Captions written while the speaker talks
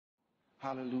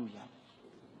Hallelujah.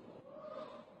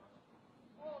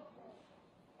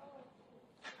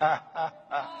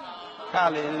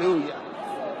 Hallelujah.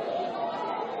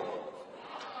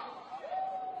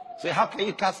 Say, how can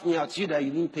you cast me out? You that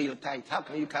you didn't pay your tithe. How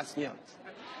can you cast me out?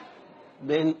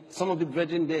 Then some of the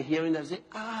brethren there hearing that say,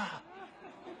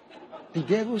 the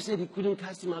devil said he couldn't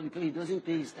cast him out because he doesn't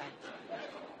pay his tithe.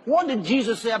 What did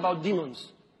Jesus say about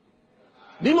demons?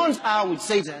 Demons are with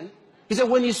Satan. He said,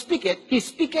 when he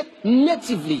speaketh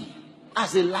natively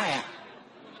as a liar.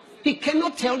 He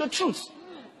cannot tell the truth.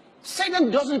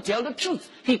 Satan doesn't tell the truth.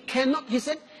 He cannot. He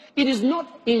said, it is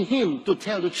not in him to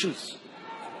tell the truth.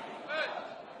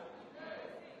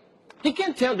 He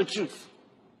can't tell the truth.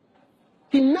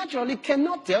 He naturally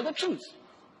cannot tell the truth.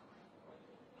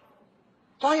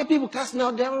 So I hear people casting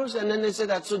out devils, and then they say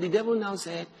that, so the devil now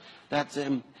said that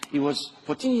it was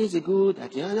 14 years ago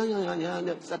that,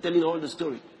 start telling all the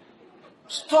story.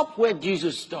 Stop where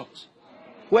Jesus stopped.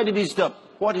 Where did he stop?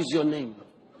 What is your name?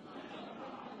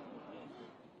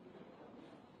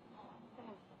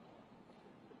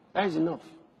 That is enough.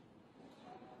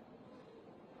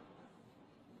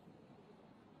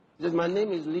 He says, my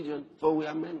name is Legion, for we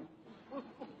are many.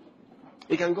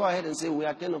 He can go ahead and say, we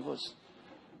are 10 of us.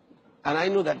 And I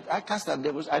know that, I cast out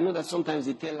devils, I know that sometimes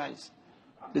they tell lies.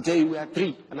 They tell you we are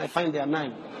 3, and I find there are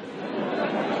 9.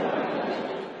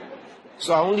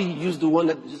 So I only use the one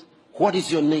that is, what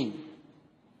is your name?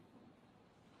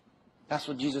 That's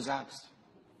what Jesus asked.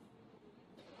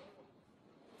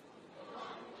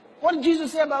 What did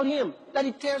Jesus say about him? That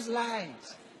he tells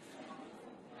lies.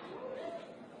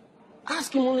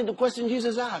 Ask him only the question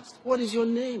Jesus asked. What is your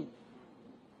name?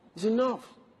 It's enough.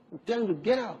 I'm telling you to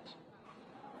get out.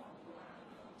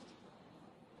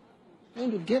 I'm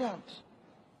telling you to get out.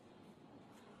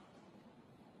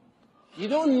 You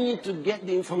don't need to get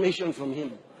the information from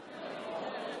him.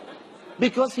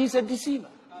 Because he's a deceiver.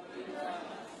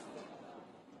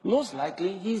 Most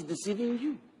likely, he's deceiving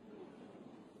you.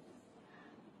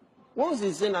 Once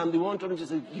he said, I'm the one trying to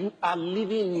say, you are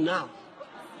living now.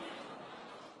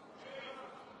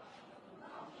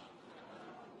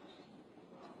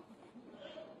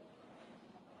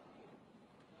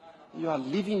 You are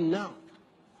living now.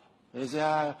 They say,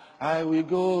 I will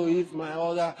go if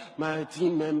my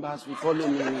team members will follow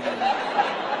me.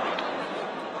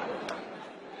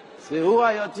 Say, who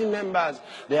are your team members?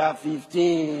 They are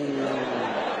 15.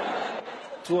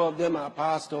 2 of them are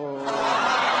pastors.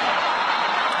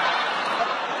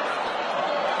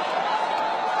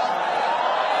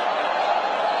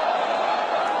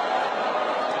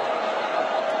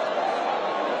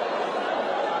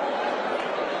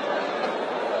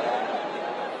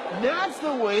 That's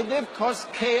the way they've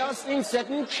caused chaos in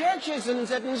certain churches and in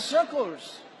certain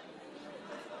circles.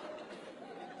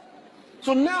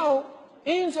 So now,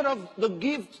 instead of the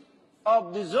gift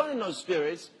of discerning of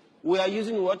spirits, we are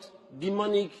using what?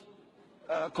 Demonic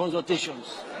consultations.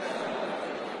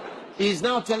 He's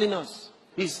now telling us.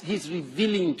 He's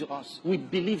revealing to us. We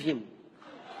believe him.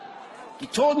 He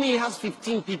told me he has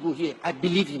 15 people here. I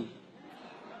believe him.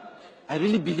 I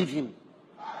really believe him.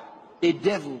 A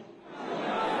devil.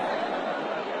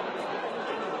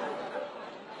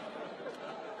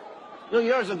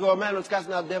 Years ago, a man was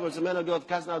casting out devils. A man of God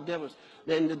casting out devils.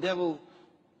 Then the devil,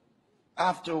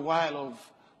 after a while of,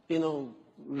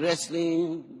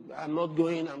 wrestling, I'm not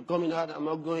going, I'm coming out, I'm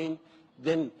not going.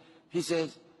 Then he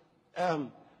says,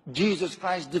 Jesus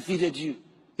Christ defeated you.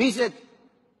 He said,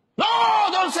 no,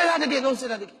 don't say that again, don't say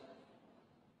that again.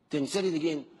 Then he said it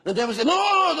again. The devil said,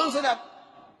 no, don't say that.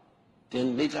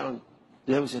 Then later on,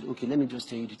 the devil said, okay, let me just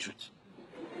tell you the truth.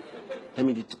 Let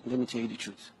me tell you the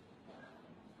truth.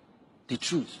 The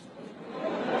truth.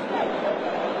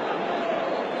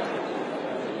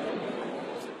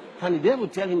 And the devil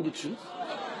tell him the truth.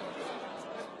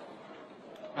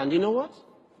 And you know what?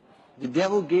 The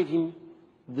devil gave him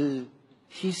the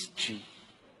history.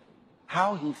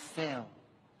 How he fell.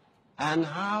 And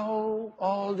how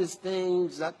all these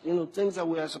things that, things that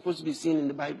we are supposed to be seeing in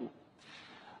the Bible.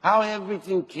 How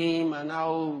everything came and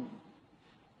how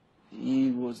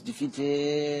he was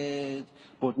defeated,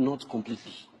 but not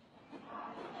completely.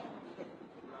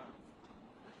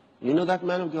 You know that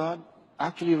man of God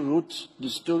actually wrote the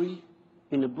story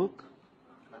in a book?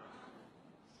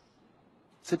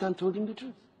 Satan told him the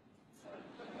truth.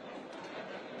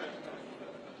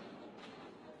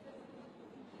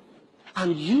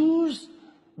 And used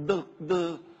the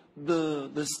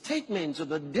statements of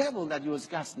the devil that he was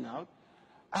casting out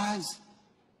as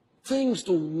things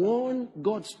to warn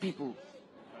God's people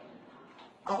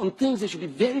on things they should be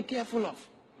very careful of.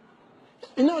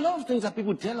 A lot of things that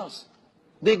people tell us,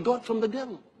 they got from the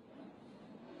devil.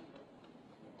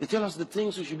 They tell us the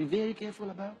things we should be very careful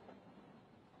about.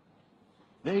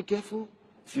 Very careful.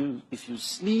 If you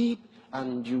sleep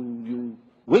and you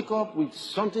wake up with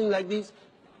something like this,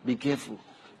 be careful.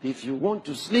 If you want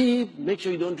to sleep, make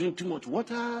sure you don't drink too much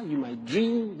water. You might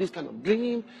dream this kind of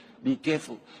dream. Be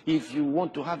careful. If you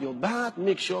want to have your bath,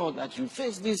 make sure that you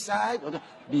face this side. Or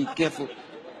be careful.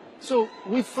 So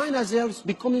we find ourselves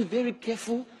becoming very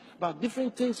careful about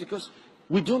different things because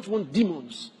we don't want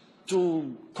demons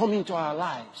to come into our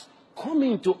lives. Come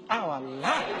into our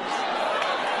lives.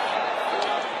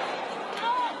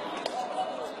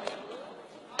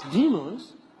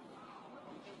 Demons?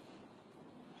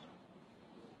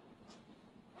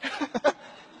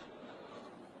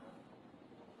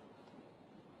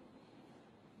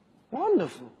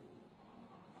 Wonderful.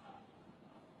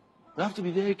 You have to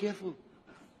be very careful.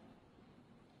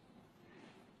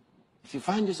 If you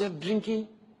find yourself drinking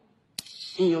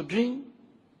in your dream,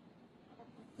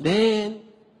 then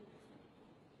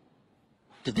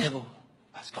the devil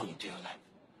has come into your life.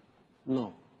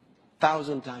 No.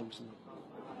 1,000 times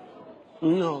no.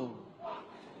 No.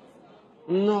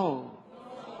 No.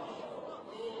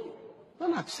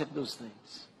 Don't accept those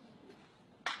things.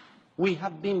 We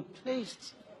have been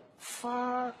placed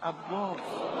far above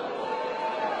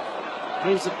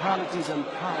principalities and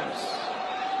powers.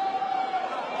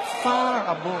 Far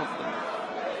above them.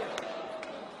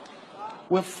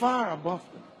 We're far above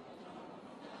them.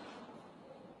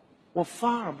 We're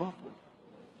far above them.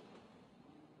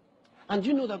 And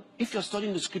you know that if you're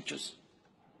studying the scriptures,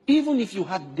 even if you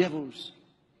had devils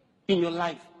in your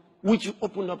life, which you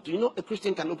opened up to, you know, a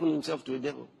Christian can open himself to a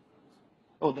devil.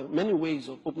 Oh, there are many ways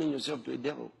of opening yourself to a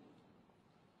devil.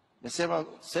 There are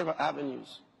several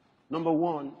avenues. Number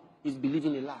one is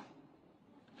believing a lie.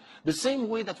 The same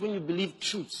way that when you believe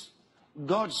truths,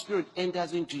 God's Spirit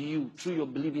enters into you through your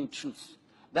believing truths.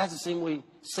 That's the same way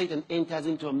Satan enters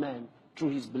into a man through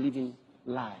his believing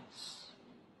lies.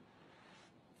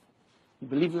 You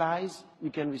believe lies,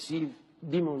 you can receive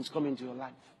demons come into your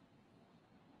life.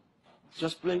 It's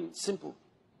just plain simple.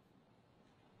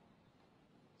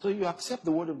 So you accept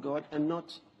the word of God and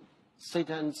not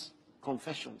Satan's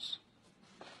confessions.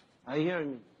 Are you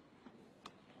hearing me?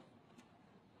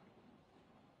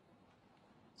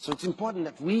 So it's important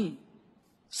that we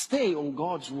stay on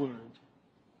God's word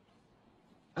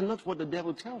and not what the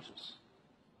devil tells us.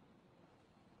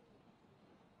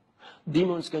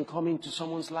 Demons can come into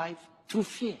someone's life through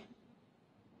fear.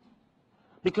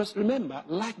 Because remember,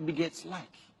 like begets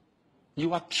like.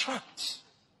 You attract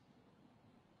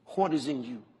what is in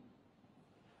you.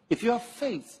 If you have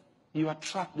faith, you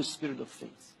attract the spirit of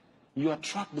faith. You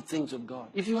attract the things of God.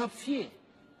 If you have fear,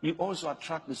 you also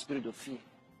attract the spirit of fear.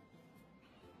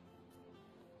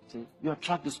 See? You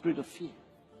attract the spirit of fear.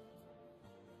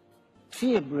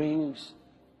 Fear brings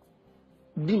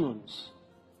demons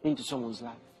into someone's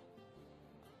life.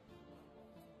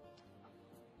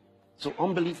 So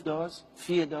unbelief does,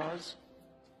 fear does,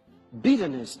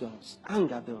 bitterness does,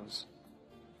 anger does.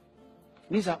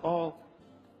 These are all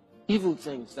evil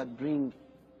things that bring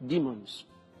demons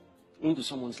into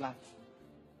someone's life.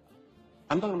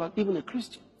 I'm talking about even a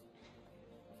Christian.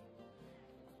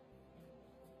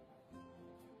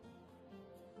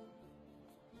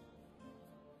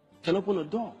 Can open a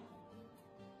door.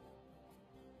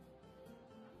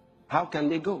 How can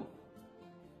they go?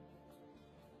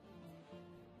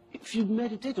 If you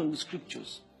meditate on the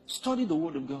scriptures, study the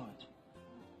word of God,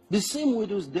 the same way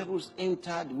those devils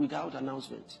entered without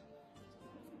announcement,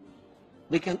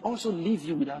 they can also leave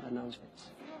you without announcement.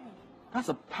 That's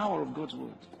the power of God's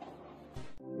word.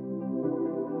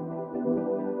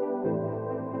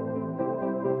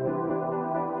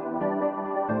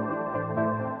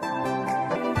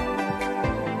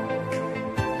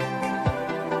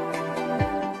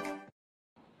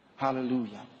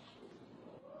 Hallelujah.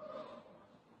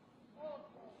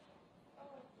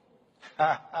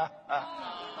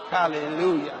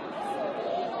 Hallelujah.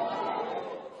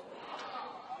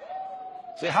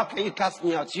 So how can you cast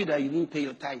me out? You that you didn't pay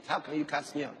your tithe. How can you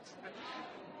cast me out?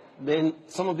 Then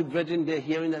some of the brethren there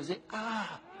hearing that say,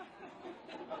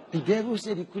 the devil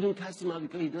said he couldn't cast him out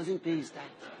because he doesn't pay his tithe.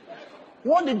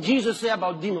 What did Jesus say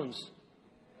about demons?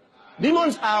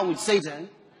 Demons are with Satan.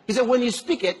 He said when he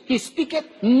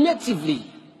speaketh natively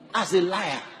as a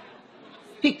liar.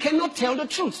 He cannot tell the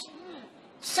truth.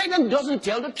 Satan doesn't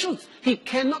tell the truth. He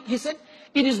cannot, he said,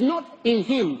 it is not in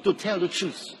him to tell the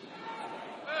truth.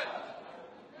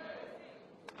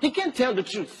 He can't tell the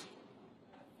truth.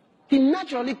 He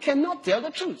naturally cannot tell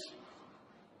the truth.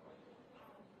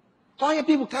 So I hear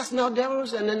people casting out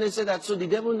devils, and then they say that, so the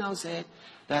devil now said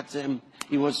that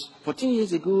it was 14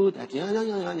 years ago that,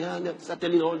 start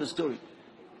telling all the story.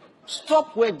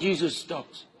 Stop where Jesus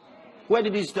stopped. Where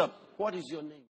did he stop? What is your name?